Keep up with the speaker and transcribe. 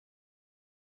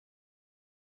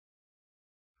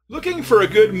Looking for a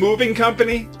good moving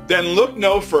company? Then look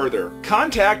no further.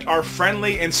 Contact our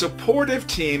friendly and supportive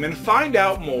team and find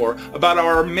out more about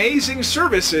our amazing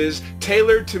services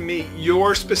tailored to meet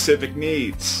your specific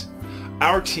needs.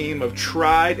 Our team of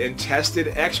tried and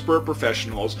tested expert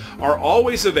professionals are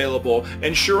always available,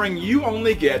 ensuring you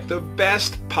only get the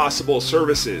best possible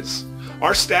services.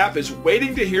 Our staff is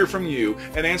waiting to hear from you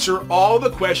and answer all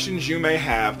the questions you may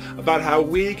have about how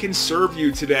we can serve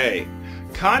you today.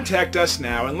 Contact us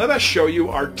now and let us show you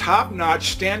our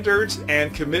top-notch standards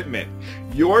and commitment.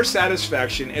 Your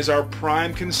satisfaction is our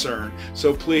prime concern,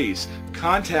 so please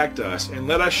contact us and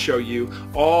let us show you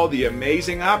all the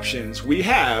amazing options we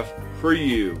have for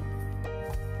you.